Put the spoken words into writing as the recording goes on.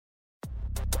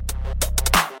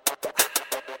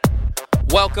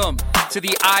Welcome to the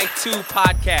I2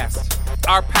 podcast.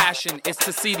 Our passion is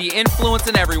to see the influence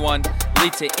in everyone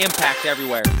lead to impact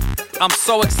everywhere. I'm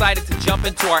so excited to jump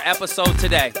into our episode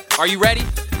today. Are you ready?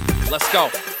 Let's go.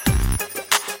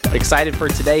 Excited for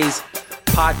today's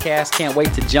podcast. Can't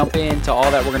wait to jump into all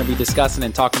that we're going to be discussing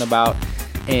and talking about.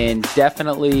 And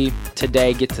definitely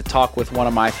today get to talk with one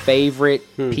of my favorite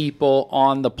people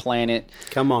on the planet.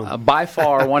 Come on. By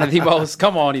far one of the most,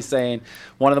 he's saying,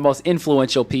 one of the most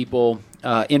influential people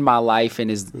in my life,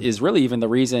 and is really even the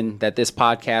reason that this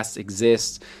podcast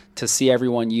exists, to see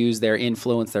everyone use their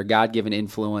influence, their God-given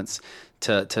influence,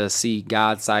 to see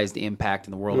God-sized impact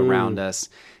in the world around us.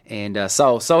 And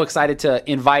so excited to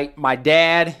invite my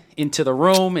dad into the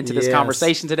room, into this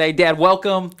conversation today. Dad,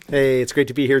 welcome. Hey, it's great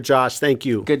to be here, Josh. Thank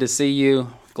you. Good to see you.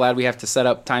 Glad we have to set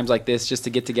up times like this just to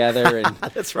get together and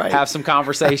That's right. have some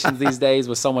conversations these days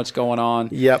with so much going on.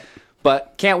 Yep.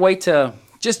 But can't wait to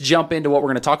just jump into what we're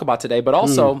going to talk about today. But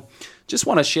also just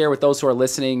want to share with those who are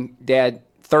listening, Dad,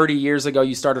 30 years ago,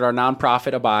 you started our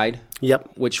nonprofit Abide,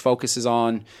 which focuses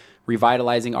on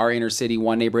revitalizing our inner city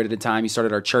one neighborhood at a time. You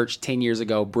started our church 10 years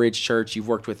ago, Bridge Church. You've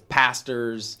worked with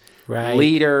pastors,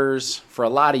 leaders for a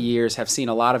lot of years, have seen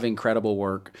a lot of incredible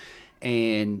work.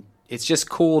 And it's just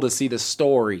cool to see the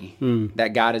story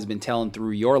that God has been telling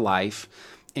through your life,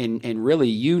 and really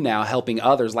you now helping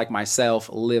others like myself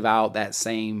live out that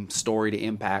same story to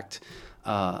impact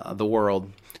the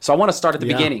world. So I want to start at the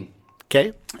beginning.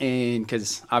 Okay. And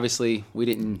because obviously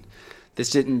this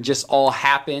didn't just all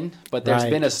happen, but there's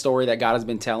been a story that God has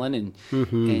been telling,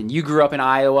 and you grew up in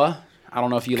Iowa. I don't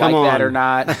know if you like that or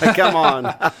not. Come on.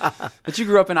 But you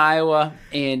grew up in Iowa,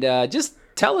 and just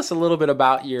tell us a little bit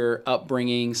about your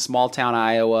upbringing, small town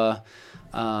Iowa,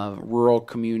 rural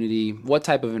community. What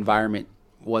type of environment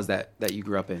was that you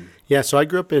grew up in? Yeah, so I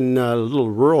grew up in a little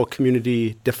rural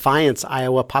community, Defiance,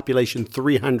 Iowa, population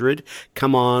 300.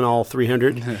 Come on, all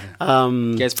 300.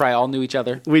 You guys probably all knew each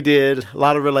other. We did. A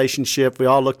lot of relationship. We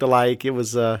all looked alike. It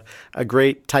was a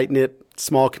great, tight-knit,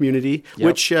 small community,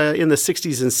 which in the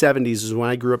 60s and 70s is when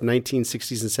I grew up,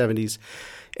 1960s and 70s.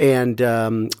 And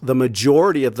the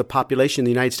majority of the population in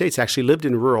the United States actually lived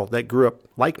in rural that grew up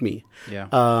like me. Yeah.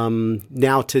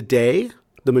 Now today,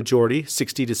 the majority,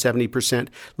 60 to 70%,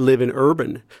 live in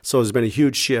urban. So there's been a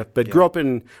huge shift. But grew up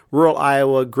in rural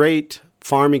Iowa, great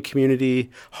farming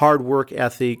community, hard work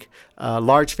ethic,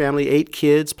 large family, 8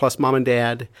 kids plus mom and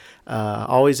dad.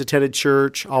 Always attended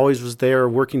church, always was there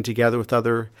working together with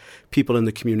other people in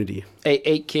the community.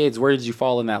 8 kids. Where did you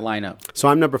fall in that lineup? So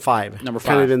I'm number 5. Number 5.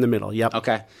 Kind of in the middle, yep.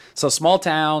 Okay. So small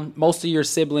town, most of your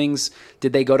siblings,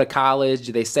 did they go to college?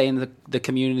 Did they stay in the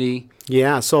community?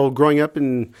 Yeah, so growing up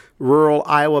in rural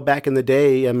Iowa back in the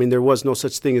day, I mean, there was no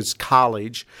such thing as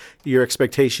college. Your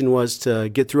expectation was to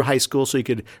get through high school so you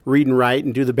could read and write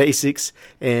and do the basics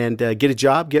and get a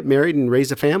job, get married, and raise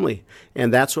a family.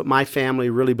 And that's what my family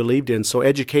really believed in. So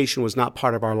education was not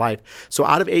part of our life. So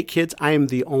out of 8 kids, I am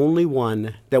the only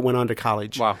one that went on to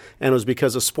college. Wow. And it was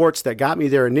because of sports that got me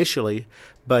there initially.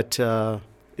 But to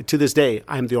this day,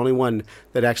 I'm the only one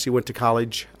that actually went to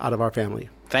college out of our family.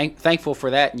 Thankful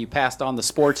for that, and you passed on the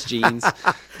sports genes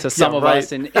to some of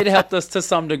us, and it helped us to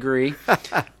some degree.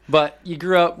 But you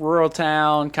grew up rural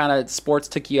town, kind of sports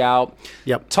took you out.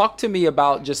 Yep. Talk to me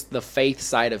about just the faith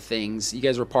side of things. You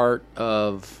guys were part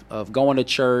of going to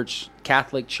church,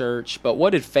 Catholic church, but what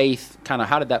did faith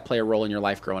how did that play a role in your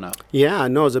life growing up? Yeah,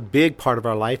 no, it was a big part of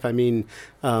our life. I mean,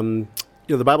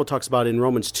 the Bible talks about in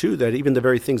Romans 2 that even the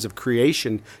very things of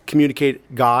creation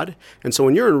communicate God. And so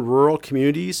when you're in rural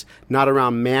communities, not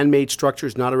around man-made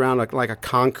structures, not around like a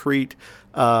concrete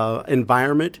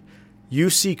environment, you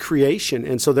see creation.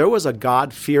 And so there was a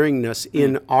God-fearingness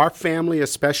in our family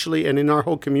especially and in our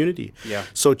whole community. Yeah.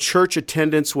 So church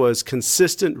attendance was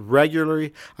consistent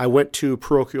regularly. I went to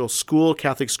parochial school,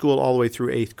 Catholic school, all the way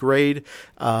through 8th grade.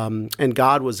 And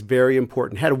God was very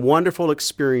important. Had wonderful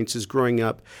experiences growing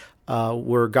up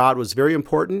where God was very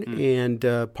important and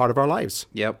part of our lives.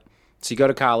 Yep. So you go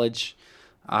to college.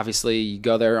 Obviously, you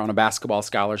go there on a basketball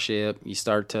scholarship. You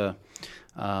start to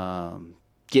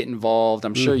get involved.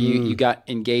 I'm sure you got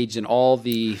engaged in all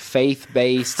the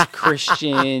faith-based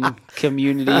Christian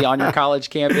community on your college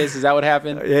campus. Is that what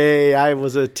happened? Hey, I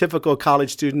was a typical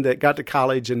college student that got to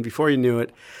college, and before you knew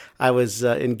it, I was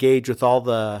engaged with all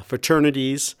the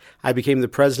fraternities. I became the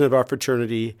president of our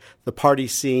fraternity, the party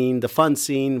scene, the fun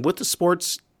scene, with the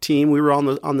sports team. We were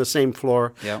on the same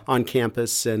floor on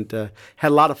campus and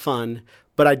had a lot of fun.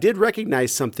 But I did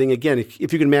recognize something. Again, if you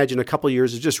can imagine a couple of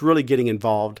years of just really getting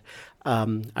involved,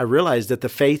 I realized that the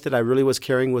faith that I really was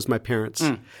carrying was my parents.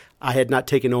 I had not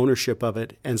taken ownership of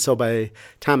it. And so by the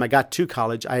time I got to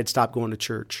college, I had stopped going to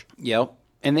church. Yep.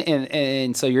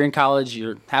 And so you're in college,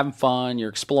 you're having fun, you're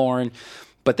exploring,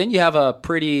 but then you have a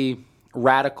pretty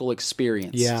radical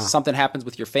experience. Yeah. Something happens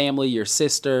with your family, your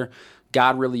sister.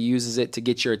 God really uses it to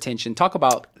get your attention. Talk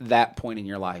about that point in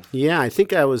your life. Yeah, I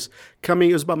think it was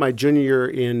about my junior year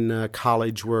in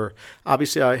college, where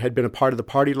obviously I had been a part of the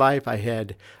party life. I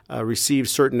had received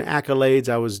certain accolades.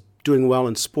 I was doing well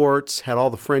in sports, had all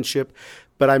the friendship.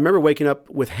 But I remember waking up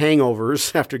with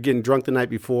hangovers after getting drunk the night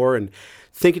before and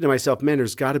thinking to myself, man,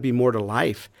 there's got to be more to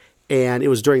life. And it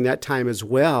was during that time as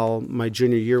well, my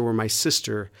junior year, where my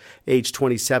sister, age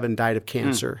 27, died of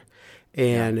cancer.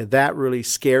 And that really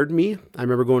scared me. I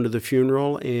remember going to the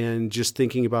funeral and just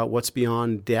thinking about what's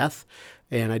beyond death.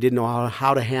 And I didn't know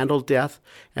how to handle death.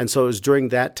 And so it was during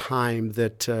that time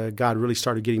that God really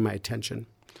started getting my attention.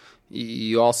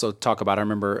 You also talk about, I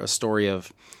remember a story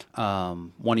of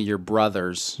one of your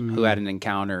brothers who had an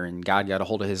encounter, and God got a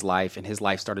hold of his life, and his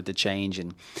life started to change.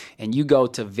 And you go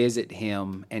to visit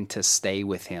him and to stay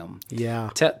with him. Yeah.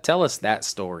 Tell us that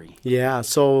story. Yeah.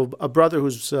 So a brother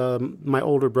who's my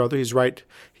older brother,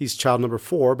 he's child number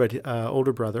 4, but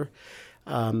older brother.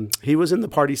 He was in the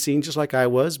party scene just like I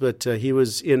was, but he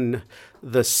was in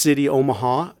the city,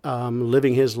 Omaha,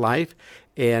 living his life.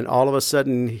 And all of a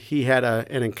sudden, he had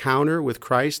an encounter with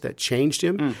Christ that changed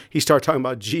him. He started talking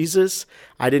about Jesus.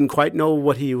 I didn't quite know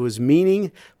what he was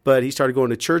meaning, but he started going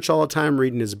to church all the time,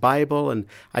 reading his Bible, and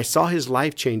I saw his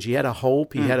life change. He had a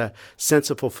hope. He had a sense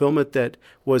of fulfillment that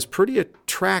was pretty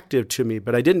attractive to me,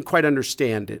 but I didn't quite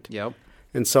understand it. Yep.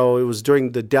 And so it was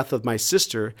during the death of my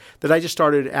sister that I just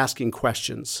started asking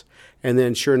questions. And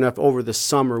then, sure enough, over the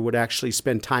summer, would actually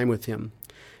spend time with him.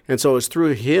 And so it was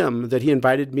through him that he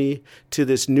invited me to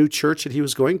this new church that he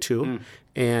was going to.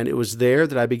 And it was there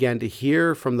that I began to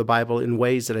hear from the Bible in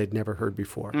ways that I'd never heard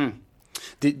before.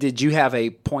 Did you have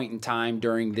a point in time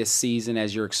during this season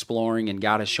as you're exploring and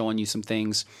God is showing you some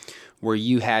things where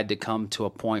you had to come to a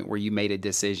point where you made a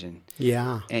decision?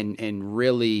 Yeah. And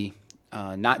really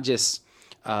not just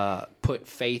put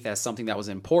faith as something that was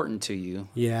important to you,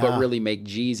 but really make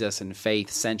Jesus and faith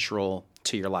central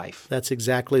to your life. That's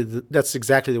exactly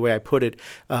the way I put it.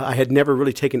 I had never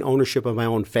really taken ownership of my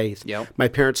own faith. Yep. My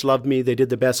parents loved me. They did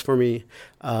the best for me.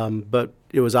 But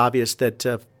it was obvious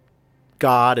that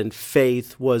God and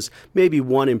faith was maybe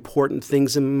one important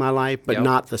things in my life, but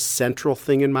not the central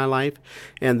thing in my life.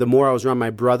 And the more I was around my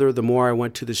brother, the more I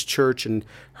went to this church and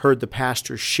heard the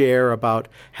pastor share about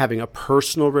having a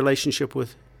personal relationship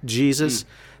with Jesus.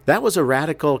 That was a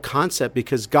radical concept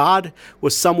because God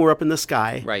was somewhere up in the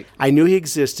sky. Right. I knew he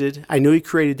existed. I knew he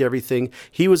created everything.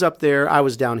 He was up there. I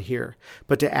was down here.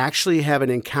 But to actually have an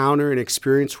encounter, an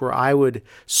experience where I would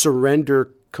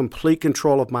surrender complete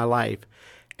control of my life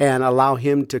and allow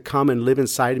him to come and live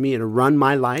inside of me and run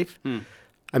my life.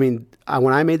 I mean,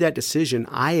 when I made that decision,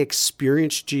 I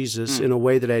experienced Jesus in a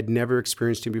way that I had never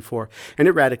experienced him before. And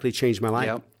it radically changed my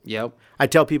life. Yep. I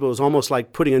tell people it was almost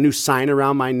like putting a new sign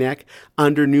around my neck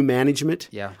under new management.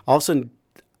 Yeah. All of a sudden,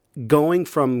 going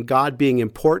from God being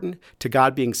important to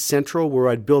God being central, where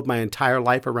I'd build my entire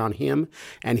life around him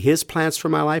and his plans for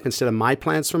my life instead of my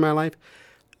plans for my life,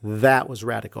 that was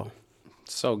radical.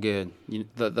 So good.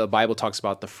 The Bible talks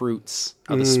about the fruits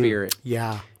of the Spirit.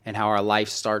 Yeah. And how our life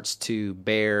starts to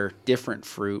bear different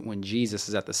fruit when Jesus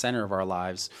is at the center of our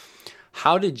lives.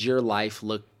 How did your life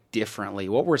look differently?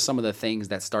 What were some of the things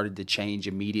that started to change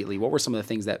immediately? What were some of the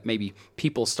things that maybe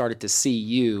people started to see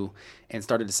you and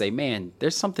started to say, man,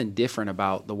 there's something different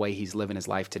about the way he's living his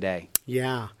life today?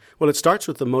 Yeah. Well, it starts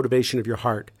with the motivation of your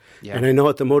heart. Yeah. And I know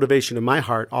at the motivation of my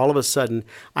heart, all of a sudden,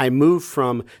 I move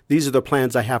from these are the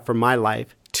plans I have for my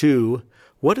life to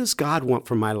what does God want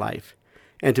for my life?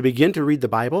 And to begin to read the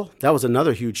Bible, that was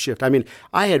another huge shift. I mean,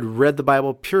 I had read the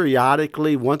Bible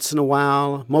periodically, once in a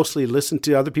while, mostly listened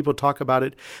to other people talk about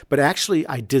it, but actually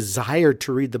I desired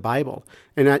to read the Bible.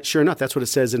 And sure enough, that's what it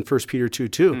says in 1 Peter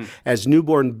 2:2. As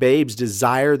newborn babes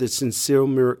desire the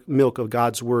sincere milk of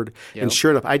God's Word. Yep. And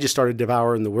sure enough, I just started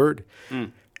devouring the Word.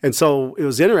 And so it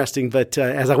was interesting, but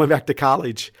as I went back to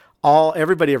college,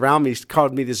 everybody around me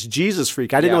called me this Jesus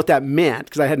freak. I didn't know what that meant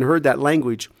because I hadn't heard that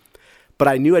language. But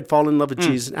I knew I'd fallen in love with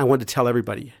Jesus, and I wanted to tell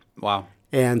everybody. Wow.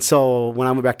 And so when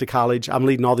I went back to college, I'm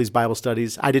leading all these Bible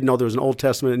studies. I didn't know there was an Old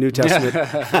Testament and New Testament.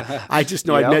 I just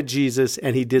know I'd met Jesus,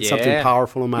 and he did something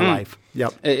powerful in my life.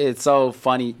 Yep. It's so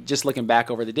funny, just looking back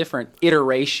over the different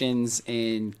iterations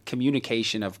in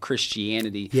communication of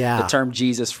Christianity. Yeah. The term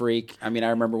Jesus freak, I mean,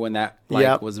 I remember when that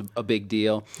was a big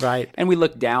deal. Right. And we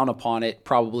look down upon it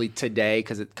probably today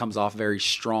because it comes off very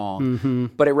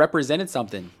strong. But it represented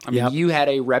something. I mean, you had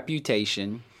a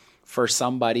reputation for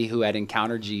somebody who had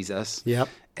encountered Jesus. Yep.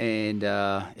 and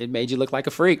it made you look like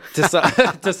a freak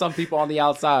to some people on the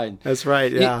outside. That's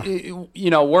right. Yeah.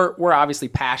 We're obviously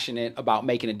passionate about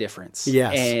making a difference.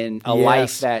 Yes. And a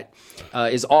life that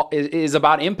is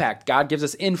about impact. God gives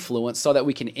us influence so that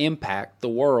we can impact the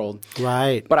world.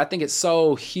 Right. But I think it's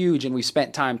so huge, and we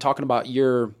spent time talking about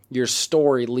your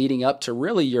story leading up to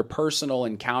really your personal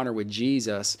encounter with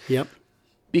Jesus. Yep.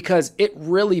 Because it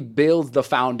really builds the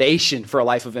foundation for a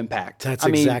life of impact. That's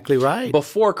exactly right.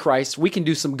 Before Christ, we can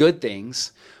do some good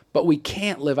things, but we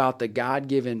can't live out the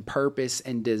God-given purpose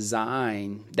and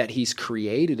design that He's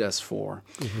created us for.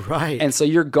 Right. And so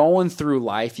you're going through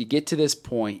life, you get to this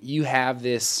point, you have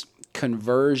this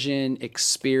conversion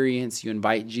experience, you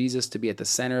invite Jesus to be at the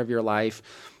center of your life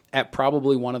at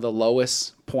probably one of the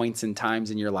lowest points and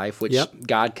times in your life, which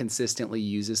God consistently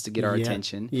uses to get our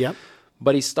attention. Yep.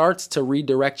 But He starts to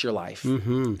redirect your life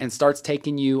and starts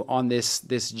taking you on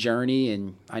this journey.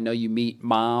 And I know you meet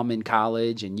Mom in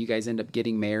college and you guys end up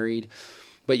getting married.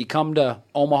 But you come to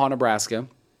Omaha, Nebraska.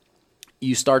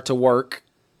 You start to work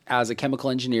as a chemical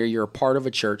engineer. You're a part of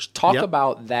a church. Talk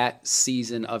about that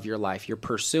season of your life. You're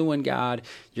pursuing God.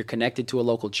 You're connected to a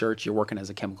local church. You're working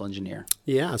as a chemical engineer.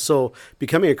 Yeah. So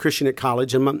becoming a Christian at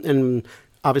college and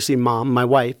obviously, Mom, my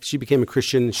wife, she became a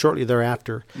Christian shortly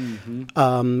thereafter.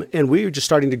 And we were just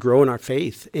starting to grow in our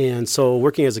faith. And so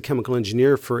working as a chemical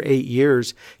engineer for 8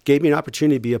 years gave me an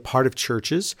opportunity to be a part of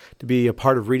churches, to be a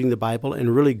part of reading the Bible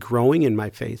and really growing in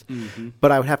my faith.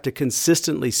 But I would have to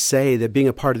consistently say that being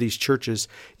a part of these churches,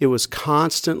 it was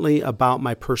constantly about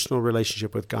my personal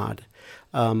relationship with God.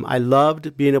 I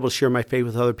loved being able to share my faith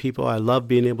with other people. I loved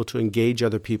being able to engage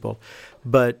other people.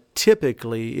 But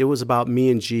typically, it was about me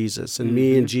and Jesus and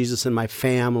me and Jesus and my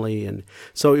family. And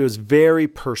so it was very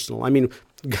personal. I mean,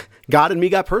 God and me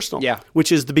got personal,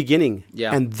 which is the beginning.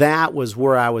 Yeah. And that was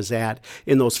where I was at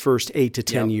in those first 8 to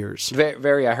 10 years.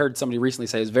 Very, I heard somebody recently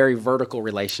say it was a very vertical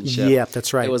relationship. Yeah,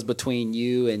 that's right. It was between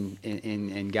you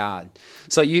and God.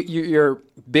 So you're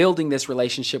building this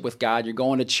relationship with God. You're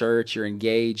going to church. You're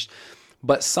engaged.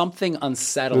 But something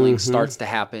unsettling starts to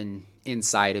happen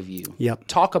inside of you. Yep.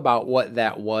 Talk about what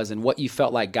that was and what you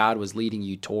felt like God was leading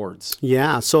you towards.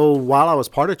 Yeah. So while I was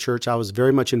part of church, I was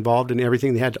very much involved in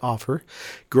everything they had to offer,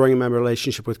 growing in my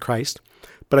relationship with Christ.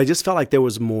 But I just felt like there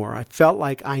was more. I felt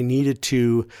like I needed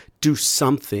to do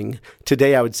something.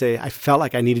 Today, I would say I felt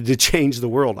like I needed to change the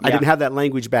world. I didn't have that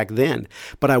language back then,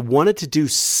 but I wanted to do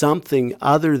something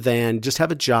other than just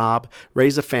have a job,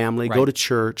 raise a family, go to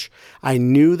church. I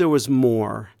knew there was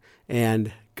more,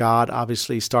 and God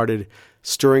obviously started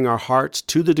stirring our hearts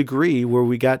to the degree where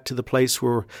we got to the place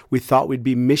where we thought we'd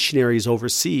be missionaries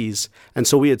overseas. And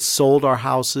so we had sold our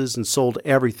houses and sold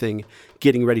everything,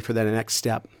 getting ready for that next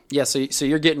step. Yeah, so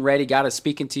you're getting ready. God is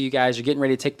speaking to you guys. You're getting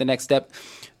ready to take the next step.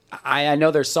 I know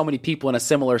there's so many people in a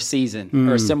similar season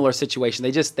or a similar situation.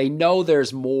 They know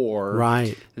there's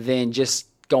more than just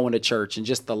going to church and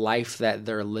just the life that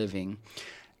they're living.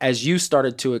 As you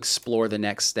started to explore the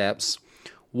next steps,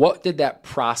 what did that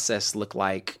process look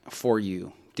like for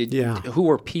you? Who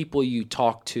were people you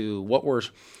talked to? What were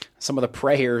some of the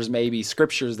prayers, maybe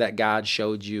scriptures that God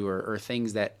showed you or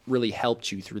things that really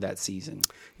helped you through that season?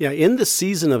 Yeah, in the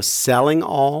season of selling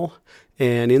all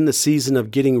and in the season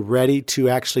of getting ready to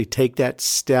actually take that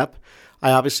step,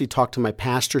 I obviously talked to my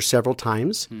pastor several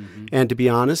times. And to be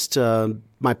honest,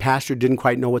 my pastor didn't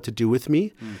quite know what to do with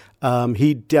me.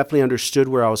 He definitely understood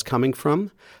where I was coming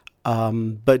from.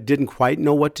 But didn't quite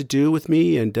know what to do with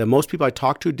me. And most people I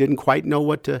talked to didn't quite know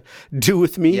what to do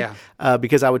with me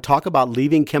because I would talk about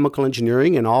leaving chemical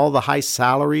engineering and all the high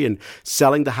salary and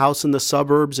selling the house in the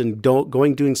suburbs and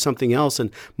doing something else.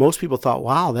 And most people thought,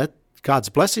 wow, that God's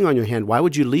blessing on your hand. Why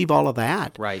would you leave all of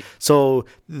that? Right. So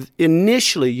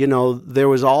initially, there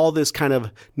was all this kind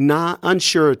of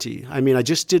unsurety. I mean, I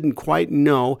just didn't quite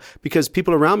know because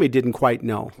people around me didn't quite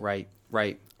know. Right.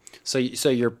 So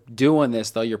you're doing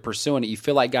this, though. You're pursuing it. You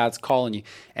feel like God's calling you.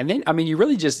 And then, I mean, you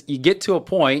really you get to a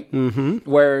point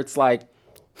where it's like,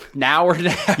 now or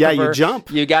never. Yeah, you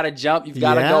jump. You got to jump. You've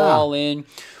got to go all in.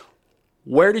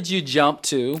 Where did you jump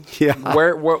to? Yeah.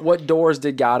 What doors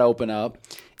did God open up?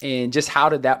 And just how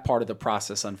did that part of the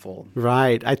process unfold?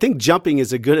 Right. I think jumping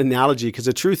is a good analogy because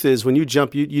the truth is when you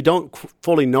jump, you don't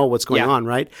fully know what's going on,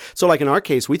 right? So like in our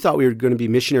case, we thought we were going to be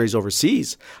missionaries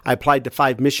overseas. I applied to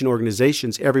 5 mission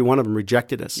organizations. Every one of them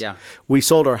rejected us. Yeah. We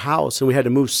sold our house and we had to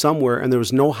move somewhere and there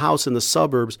was no house in the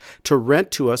suburbs to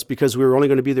rent to us because we were only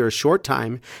going to be there a short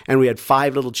time and we had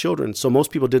 5 little children. So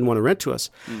most people didn't want to rent to us.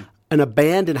 An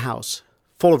abandoned house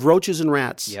full of roaches and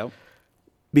rats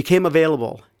became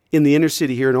available in the inner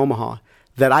city here in Omaha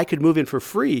that I could move in for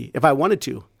free if I wanted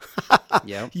to.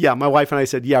 Yeah, my wife and I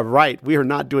said, yeah, right, we are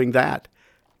not doing that.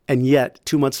 And yet,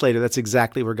 2 months later, that's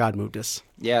exactly where God moved us.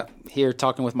 Yeah, here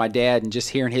talking with my dad and just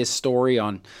hearing his story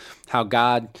on how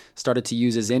God started to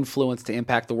use his influence to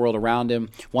impact the world around him.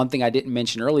 One thing I didn't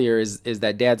mention earlier is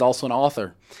that Dad's also an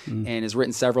author and has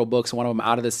written several books, one of them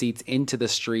Out of the Seats, Into the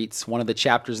Streets. One of the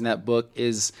chapters in that book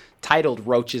is titled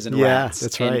Roaches and Rats.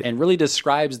 That's right. And really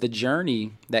describes the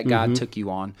journey that God took you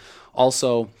on.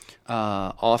 Also,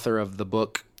 author of the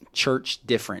book Church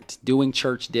Different, Doing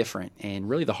Church Different, and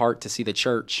really the heart to see the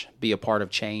church be a part of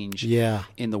change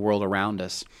in the world around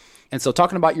us. And so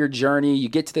talking about your journey, you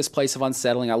get to this place of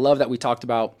unsettling. I love that we talked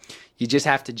about you just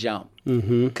have to jump.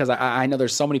 Because I know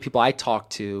there's so many people I talk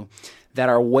to that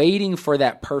are waiting for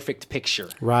that perfect picture.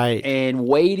 Right. And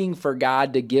waiting for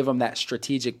God to give them that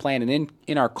strategic plan. And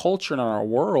in our culture and in our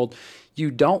world,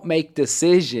 you don't make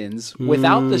decisions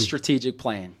without the strategic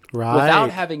plan. Right. Without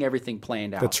having everything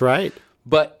planned out. That's right.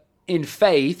 But in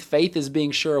faith is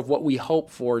being sure of what we hope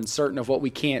for and certain of what we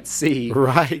can't see.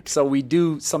 Right. So we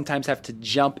do sometimes have to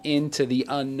jump into the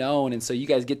unknown. And so you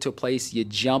guys get to a place, you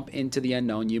jump into the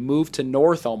unknown. You move to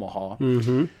North Omaha,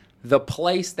 the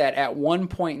place that at one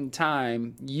point in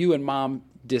time you and Mom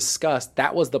discussed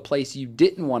that was the place you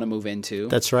didn't want to move into.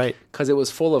 That's right. Because it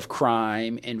was full of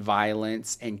crime and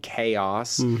violence and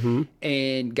chaos.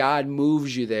 And God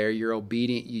moves you there. You're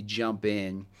obedient. You jump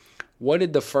in. What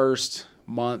did the first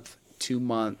month, 2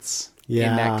 months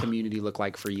in that community look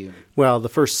like for you? Well, the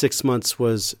first 6 months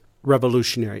was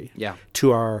revolutionary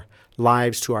to our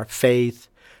lives, to our faith.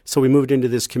 So we moved into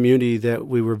this community that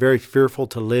we were very fearful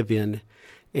to live in.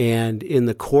 And in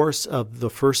the course of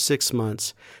the first 6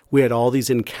 months, we had all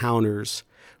these encounters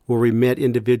where we met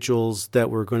individuals that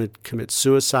were going to commit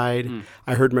suicide.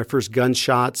 I heard my first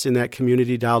gunshots in that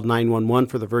community, dialed 911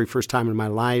 for the very first time in my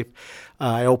life.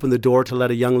 I opened the door to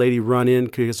let a young lady run in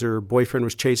because her boyfriend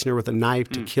was chasing her with a knife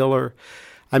to kill her.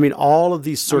 I mean, all of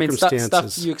these circumstances.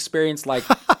 Stuff you experienced like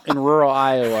in rural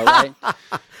Iowa, right?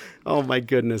 Oh, my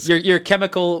goodness. Your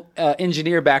chemical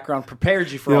engineer background prepared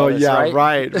you for all this,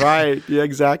 right? Right. Yeah,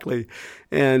 exactly.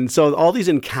 And so all these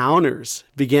encounters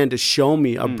began to show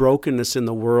me a brokenness in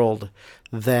the world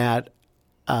that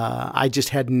I just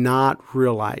had not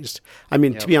realized. I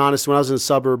mean, to be honest, when I was in the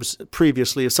suburbs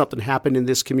previously, if something happened in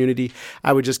this community,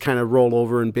 I would just kind of roll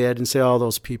over in bed and say, oh,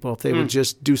 those people, if they would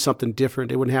just do something different,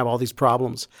 they wouldn't have all these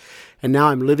problems. And now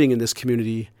I'm living in this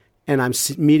community, and I'm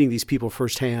meeting these people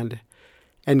firsthand.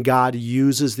 And God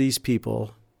uses these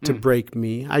people to break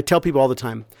me. I tell people all the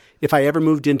time, if I ever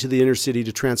moved into the inner city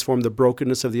to transform the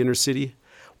brokenness of the inner city,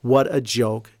 what a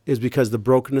joke, is because the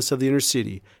brokenness of the inner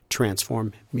city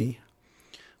transformed me.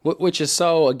 Which is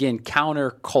so, again,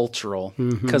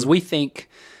 countercultural, because we think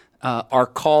our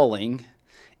calling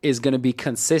is going to be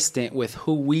consistent with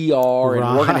who we are,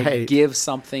 and we're going to give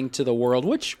something to the world,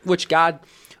 which God,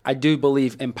 I do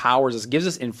believe, empowers us, gives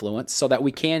us influence so that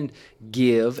we can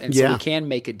give and so we can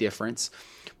make a difference.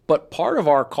 But part of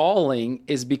our calling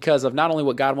is because of not only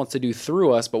what God wants to do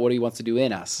through us, but what he wants to do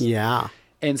in us. Yeah.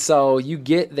 And so you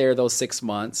get there those 6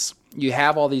 months, you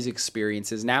have all these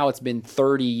experiences. Now it's been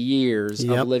 30 years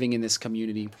of living in this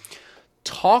community.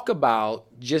 Talk about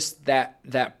just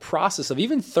that process of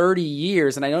even 30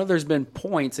 years. And I know there's been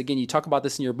points, again, you talk about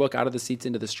this in your book, Out of the Seats,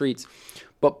 Into the Streets,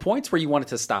 but points where you wanted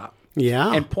to stop.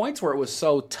 Yeah. And points where it was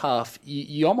so tough.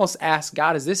 You almost ask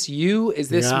God, is this you? Is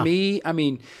this me? I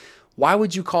mean, why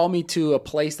would you call me to a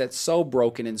place that's so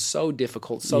broken and so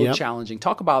difficult, so challenging?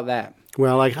 Talk about that.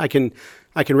 Well, I can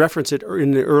reference it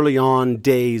in the early on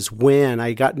days when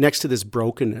I got next to this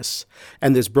brokenness,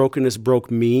 and this brokenness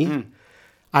broke me.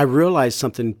 I realized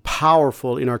something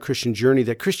powerful in our Christian journey,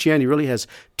 that Christianity really has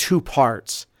two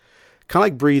parts. Kind of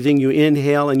like breathing, you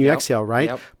inhale and you exhale,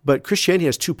 right? But Christianity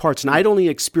has two parts, and I'd only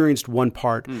experienced one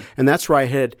part, and that's where I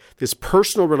had this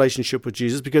personal relationship with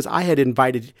Jesus because I had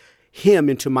invited him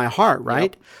into my heart,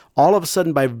 right? All of a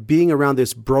sudden, by being around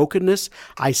this brokenness,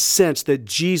 I sensed that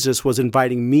Jesus was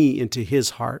inviting me into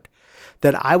his heart,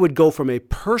 that I would go from a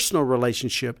personal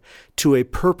relationship to a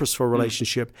purposeful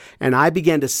relationship. And I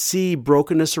began to see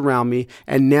brokenness around me,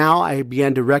 and now I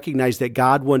began to recognize that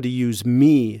God wanted to use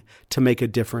me to make a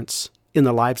difference in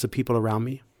the lives of people around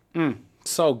me.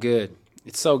 So good.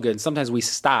 It's so good. Sometimes we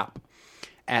stop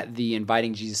at the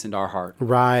inviting Jesus into our heart.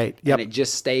 Right. And it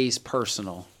just stays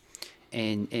personal.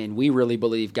 And we really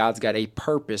believe God's got a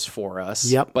purpose for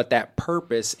us, but that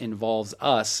purpose involves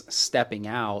us stepping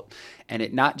out and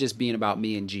it not just being about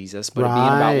me and Jesus, but it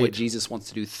being about what Jesus wants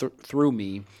to do through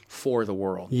me for the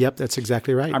world. Yep, that's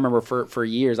exactly right. I remember for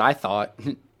years I thought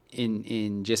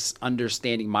in just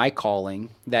understanding my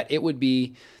calling that there would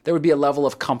be a level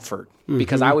of comfort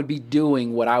because I would be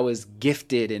doing what I was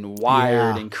gifted and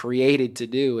wired and created to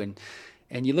do.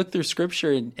 And you look through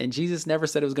Scripture, and Jesus never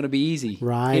said it was going to be easy.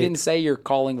 Right. He didn't say your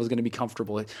calling was going to be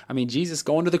comfortable. I mean, Jesus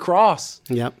going to the cross.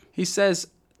 Yep. He says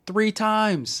 3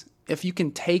 times, if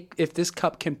this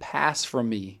cup can pass from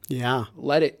me,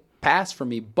 let it pass from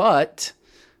me. But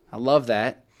I love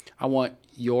that. I want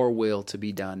your will to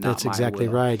be done, not That's my exactly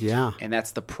will. right. Yeah. And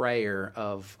that's the prayer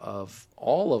of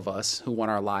all of us who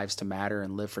want our lives to matter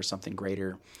and live for something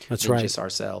greater than just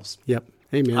ourselves. Yep.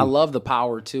 Amen. I love the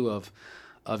power too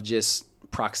of just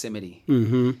proximity.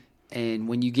 Mm-hmm. And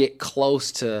when you get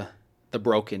close to the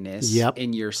brokenness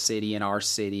in your city, in our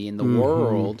city, in the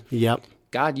world,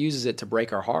 God uses it to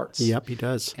break our hearts. Yep, he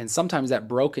does. And sometimes that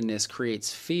brokenness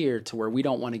creates fear to where we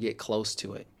don't want to get close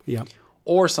to it. Yep.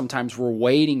 Or sometimes we're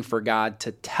waiting for God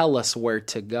to tell us where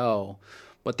to go.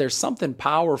 But there's something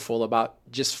powerful about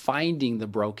just finding the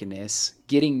brokenness,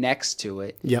 getting next to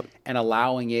it, and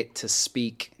allowing it to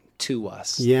speak to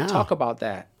us. Yeah. Talk about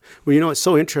that. Well, it's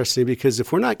so interesting because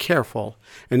if we're not careful,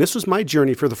 and this was my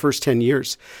journey for the first 10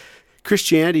 years,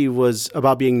 Christianity was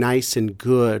about being nice and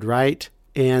good, right?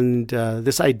 And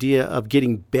this idea of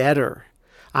getting better.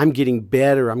 I'm getting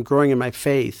better. I'm growing in my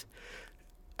faith.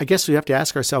 I guess we have to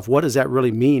ask ourselves, what does that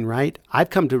really mean, right?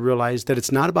 I've come to realize that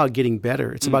it's not about getting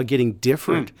better. It's about getting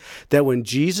different. That when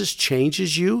Jesus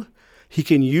changes you, he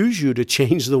can use you to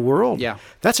change the world. Yeah.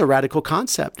 That's a radical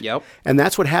concept. Yep. And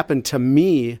that's what happened to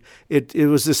me. It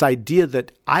was this idea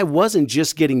that I wasn't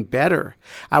just getting better.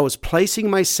 I was placing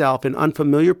myself in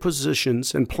unfamiliar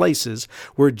positions and places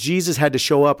where Jesus had to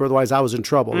show up, or otherwise I was in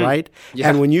trouble, right? Yeah.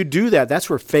 And when you do that, that's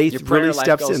where faith Your prayer really life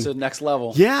steps goes in. to the next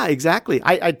level. Yeah, exactly.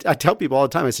 I tell people all the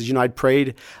time, I said, I'd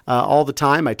prayed all the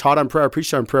time. I taught on prayer, I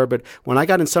preached on prayer. But when I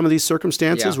got in some of these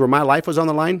circumstances where my life was on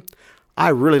the line, I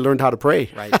really learned how to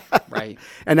pray. Right.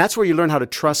 And that's where you learn how to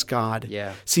trust God.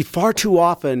 Yeah. See, far too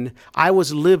often I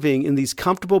was living in these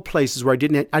comfortable places where I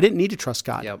didn't need to trust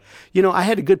God. Yep. I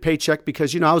had a good paycheck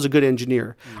because I was a good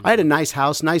engineer. I had a nice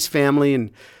house, nice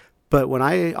family, but when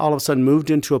I all of a sudden moved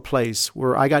into a place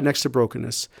where I got next to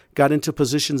brokenness, got into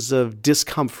positions of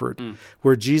discomfort,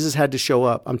 where Jesus had to show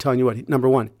up, I'm telling you what, number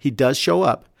one, he does show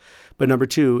up. But number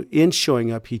two, in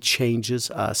showing up, he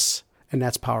changes us. And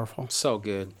that's powerful. So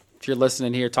good. If you're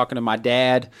listening here, talking to my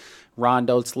dad, Ron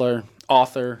Doetzler,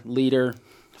 author, leader,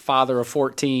 father of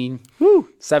 14,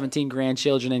 17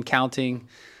 grandchildren and counting,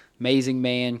 amazing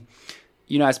man.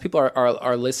 As people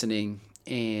are listening,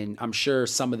 and I'm sure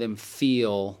some of them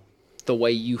feel the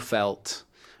way you felt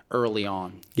early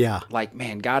on. Yeah. Like,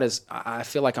 man, I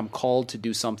feel like I'm called to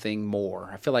do something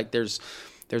more. I feel like there's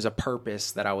a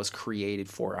purpose that I was created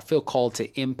for. I feel called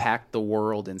to impact the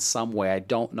world in some way. I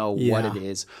don't know what it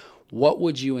is. What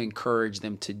would you encourage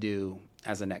them to do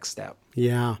as a next step?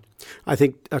 Yeah. I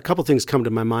think a couple things come to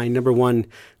my mind. Number one,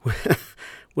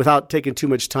 without taking too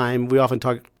much time, we often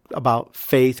talk about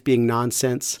faith being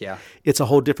nonsense. Yeah. It's a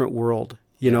whole different world.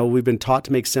 We've been taught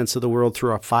to make sense of the world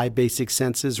through our 5 basic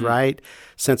senses, right?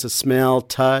 Sense of smell,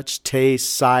 touch,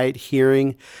 taste, sight,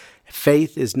 hearing.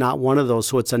 Faith is not one of those,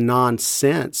 so it's a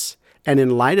nonsense. And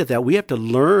in light of that, we have to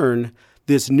learn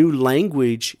this new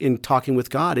language in talking with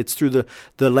God. It's through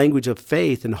the language of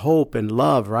faith and hope and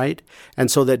love, right? And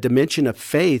so that dimension of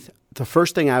faith, the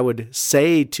first thing I would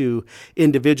say to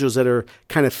individuals that are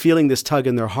kind of feeling this tug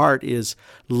in their heart is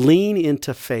lean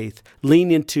into faith,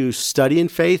 lean into studying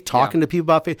faith, talking to people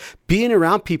about faith, being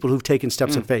around people who've taken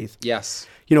steps of faith. Yes.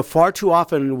 Far too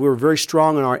often we're very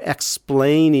strong in our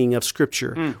explaining of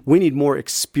Scripture. We need more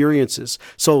experiences.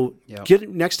 So get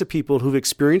next to people who've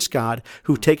experienced God,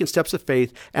 who've taken steps of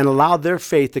faith, and allow their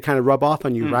faith to kind of rub off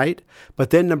on you, right? But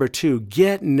then number two,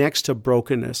 get next to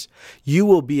brokenness. You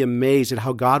will be amazed at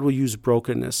how God will use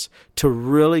brokenness to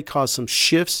really cause some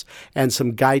shifts and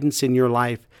some guidance in your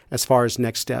life as far as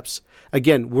next steps.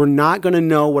 Again, we're not going to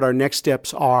know what our next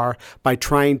steps are by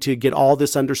trying to get all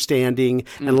this understanding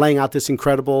and laying out this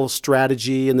incredible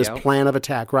strategy and this plan of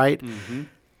attack, right?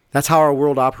 That's how our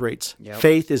world operates.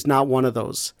 Faith is not one of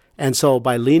those. And so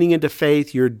by leaning into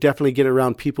faith, you're definitely getting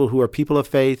around people who are people of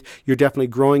faith. You're definitely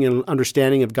growing in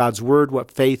understanding of God's word, what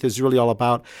faith is really all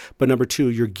about. But number two,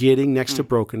 you're getting next to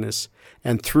brokenness.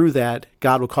 And through that,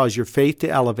 God will cause your faith to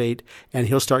elevate, and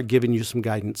he'll start giving you some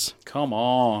guidance. Come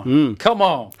on. Come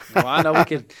on. Well, I know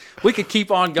we could keep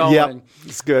on going. Yep,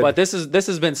 it's good. But this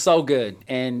has been so good.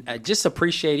 And I just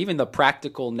appreciate even the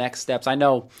practical next steps.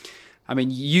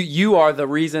 You are the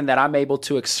reason that I'm able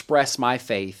to express my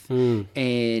faith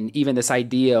and even this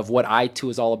idea of what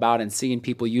I2 is all about and seeing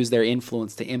people use their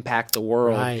influence to impact the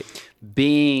world. Right.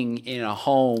 being in a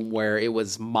home where it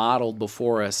was modeled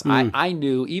before us. I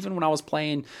knew, even when I was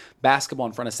playing basketball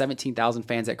in front of 17,000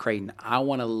 fans at Creighton, I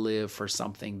want to live for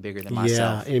something bigger than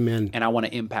myself. Yeah, amen. And I want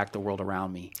to impact the world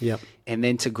around me. Yep. And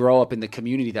then to grow up in the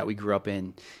community that we grew up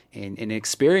in and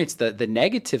experience the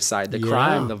negative side, the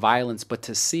crime, the violence, but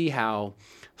to see how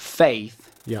faith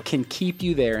can keep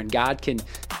you there, and God can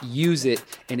use it,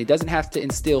 and it doesn't have to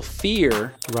instill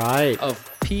fear of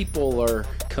people or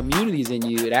communities in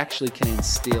you. It actually can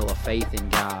instill a faith in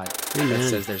God that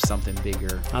says there's something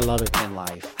bigger in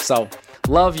life. So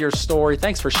love your story.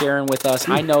 Thanks for sharing with us.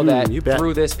 I know that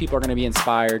through this, people are going to be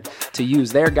inspired to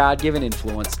use their God-given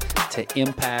influence to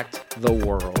impact the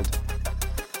world.